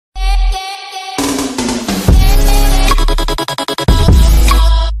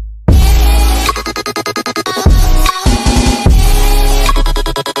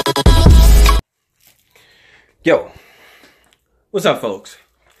Yo, what's up, folks?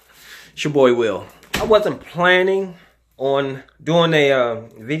 It's your boy Will. I wasn't planning on doing a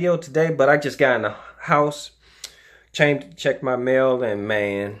video today, but I just got in the house, checked my mail, and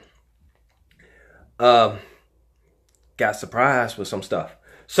man, got surprised with some stuff.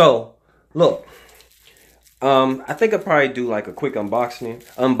 So, look, I think I'll probably do like a quick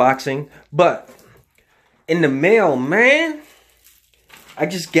unboxing, but in the mail, man, I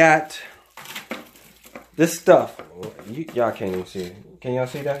just got this stuff. Y'all can't even see it. Can y'all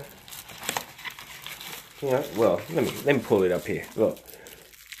see that? Yeah. Well, let me pull it up here. Look.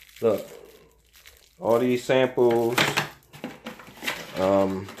 All these samples.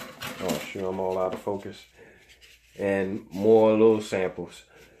 Oh shoot, I'm all out of focus. And more little samples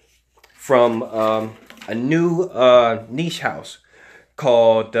from a new niche house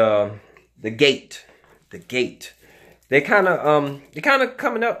called The Gate. The Gate. They're kind of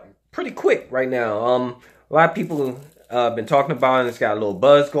coming up pretty quick right now. A lot of people been talking about it. It's got a little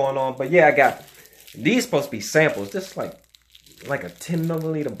buzz going on. But yeah, I got these supposed to be samples. This is like a 10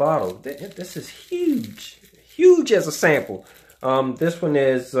 milliliter bottle. This is huge. Huge as a sample. This one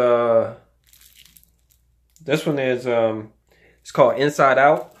is it's called Inside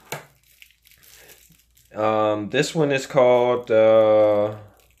Out. This one is called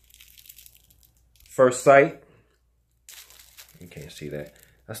First Sight. You can't see that.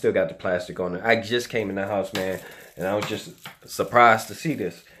 I still got the plastic on it. I just came in the house, man, and I was just surprised to see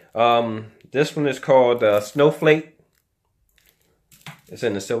this. This one is called Snowflake. It's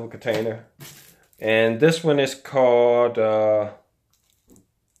in the silver container. And this one is called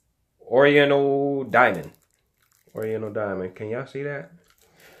Oriental Diamond. Oriental Diamond. Can y'all see that?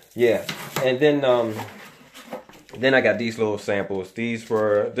 Yeah. And then I got these little samples. This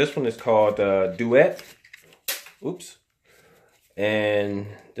one is called Duet. Oops. And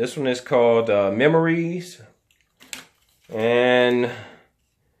this one is called Memories. And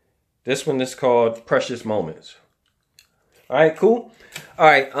this one is called Precious Moments. All right, cool. All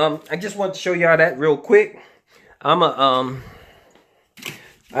right, I just want to show y'all that real quick. I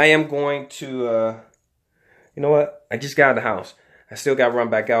am going to, you know what? I just got out of the house. I still got to run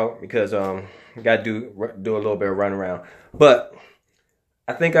back out because I got to do a little bit of run around. But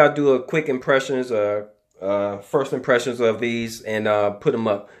I think I'll do a quick impressions, first impressions of these and put them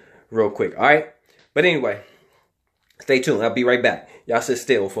up real quick. All right. But anyway, stay tuned. I'll be right back. Y'all sit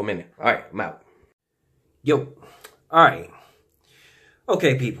still for a minute. All right, I'm out. Yo. All right.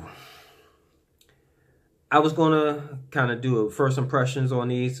 Okay, people. I was going to kind of do a first impressions on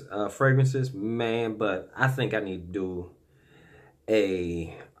these fragrances, man, but I think I need to do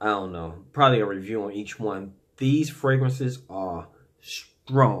I don't know, probably a review on each one. These fragrances are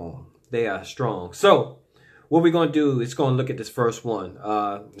strong. They are strong. So, what we're going to do is going to look at this first one.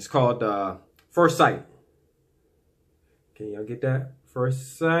 It's called First Sight. Can y'all get that?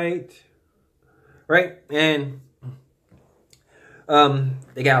 First Sight. Right? And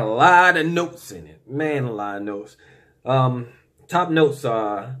they got a lot of notes in it. Man, a lot of notes. Top notes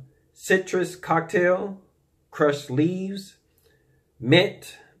are citrus cocktail, crushed leaves,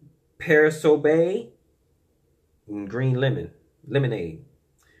 mint, pear sorbet, and green lemonade.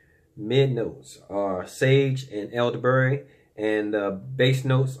 Mid notes are sage and elderberry, and base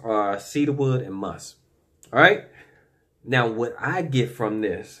notes are cedarwood and musk. All right. Now, what I get from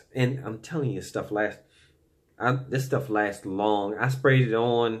this, and I'm telling you, this stuff lasts long. I sprayed it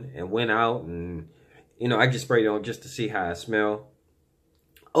on and went out, and you know, I just sprayed it on just to see how it smell.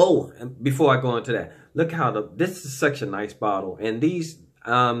 Oh, and before I go into that, look how this is such a nice bottle, and these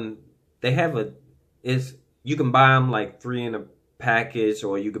they have you can buy them like 3 in a package,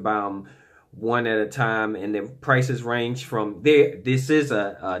 or you can buy them one at a time, and the prices range from there. This is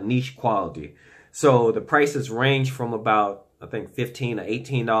a niche quality, so the prices range from about, I think, $15 or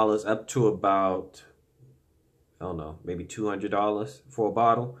 $18 up to about, I don't know, maybe $200 for a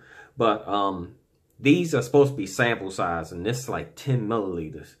bottle. But these are supposed to be sample size, and this is like 10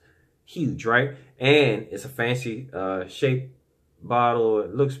 milliliters. Huge, right? And it's a fancy shaped bottle.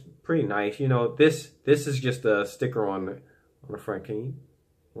 It looks pretty nice. You know, this is just a sticker on the front.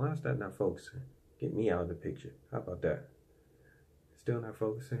 Why is that not focusing? Get me out of the picture. How about that? Still not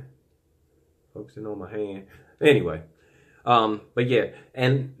focusing? Focusing on my hand. Anyway, but yeah,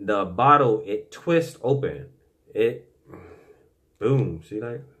 and the bottle, it twists open. Boom, see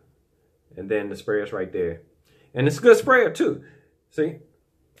that? And then the sprayer's right there. And it's a good sprayer too. See?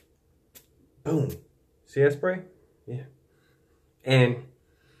 Boom. See that spray? Yeah. And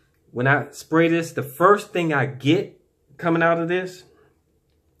when I spray this, the first thing I get coming out of this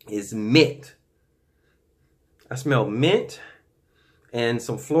is mint. I smell mint and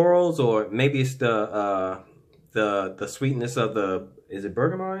some florals, or maybe it's the the sweetness of the, is it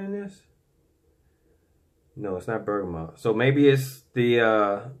bergamot in this? No, it's not bergamot. So maybe it's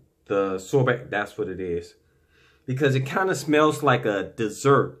the sorbet. That's what it is. Because it kind of smells like a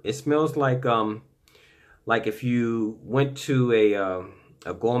dessert. It smells like if you went to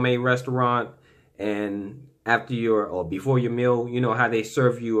a gourmet restaurant and after your or before your meal, you know how they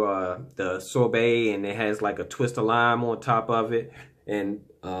serve you the sorbet and it has like a twist of lime on top of it, and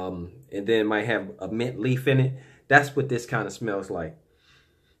then it might have a mint leaf in it. That's what this kind of smells like.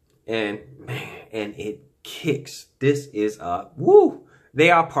 And man, and it kicks. This is woo.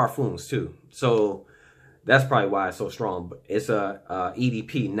 They are parfums too, so that's probably why it's so strong. But it's a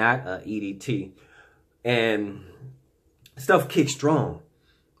EDP, not a EDT, and stuff kicks strong.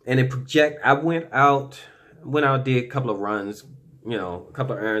 And it project. I went out, did a couple of runs, you know, a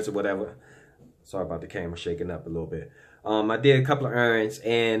couple of errands or whatever. Sorry about the camera shaking up a little bit. I did a couple of errands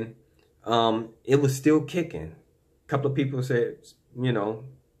and it was still kicking. A couple of people said, you know,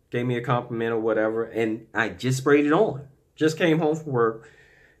 gave me a compliment or whatever, and I just sprayed it on. Just came home from work,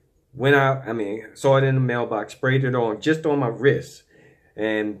 went out, saw it in the mailbox, sprayed it on, just on my wrist,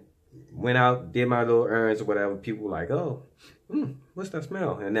 and went out, did my little errands or whatever. People were like, oh, what's that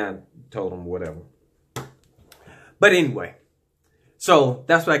smell? And I told them whatever. But anyway, so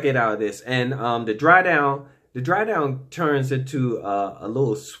that's what I get out of this. And the dry down turns into a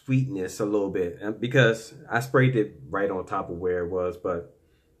little sweetness a little bit, because I sprayed it right on top of where it was. But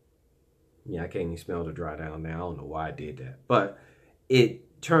yeah, I can't even smell the dry down now. I don't know why I did that, but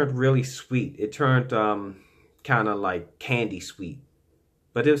it turned really sweet. It turned kind of like candy sweet,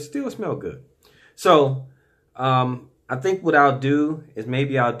 but it still smelled good. So I think what I'll do is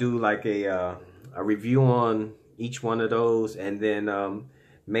maybe I'll do like a review on each one of those, and then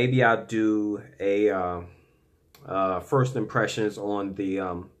maybe I'll do a first impressions on the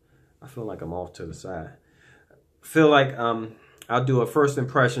I feel like I'm off to the side. Feel like I'll do a first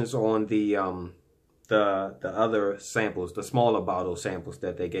impressions on the other samples, the smaller bottle samples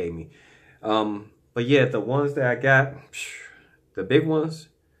that they gave me. But yeah, the ones that I got, the big ones,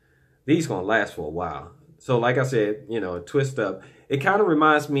 these gonna last for a while. So like I said, you know, twist up. It kind of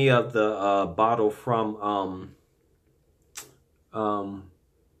reminds me of the bottle from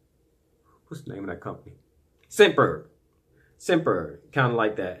what's the name of that company? Scentbird. Scentbird, kind of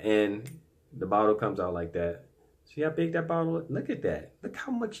like that. And the bottle comes out like that. See how big that bottle is? Look at that. Look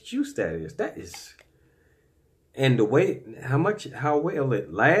how much juice that is. That is, and the way, how well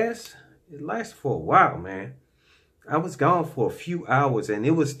it lasts. It lasts for a while, man. I was gone for a few hours and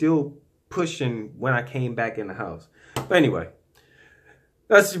it was still pushing when I came back in the house. But anyway,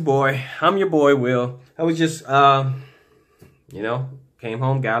 that's your boy. I'm your boy, Will. I was just, you know, came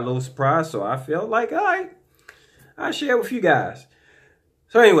home, got a little surprise, so I felt like, all right, I'll share with you guys.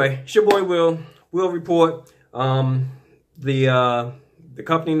 So anyway, it's your boy, Will Report. The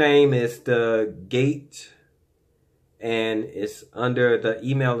company name is The Gate, and it's under the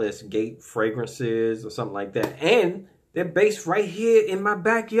email is Gate Fragrances or something like that. And they're based right here in my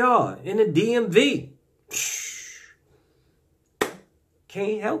backyard in the DMV.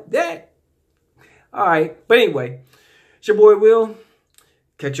 Can't help that. All right, but anyway, it's your boy Will.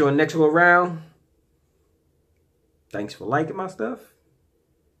 Catch you on the next go around. Thanks for liking my stuff.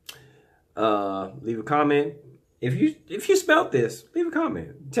 Leave a comment. If you smelled this, leave a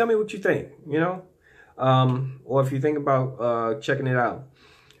comment. Tell me what you think, you know? Or if you think about checking it out.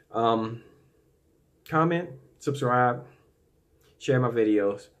 Comment, subscribe, share my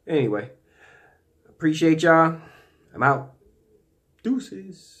videos. Anyway, appreciate y'all. I'm out.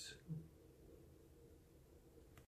 Deuces.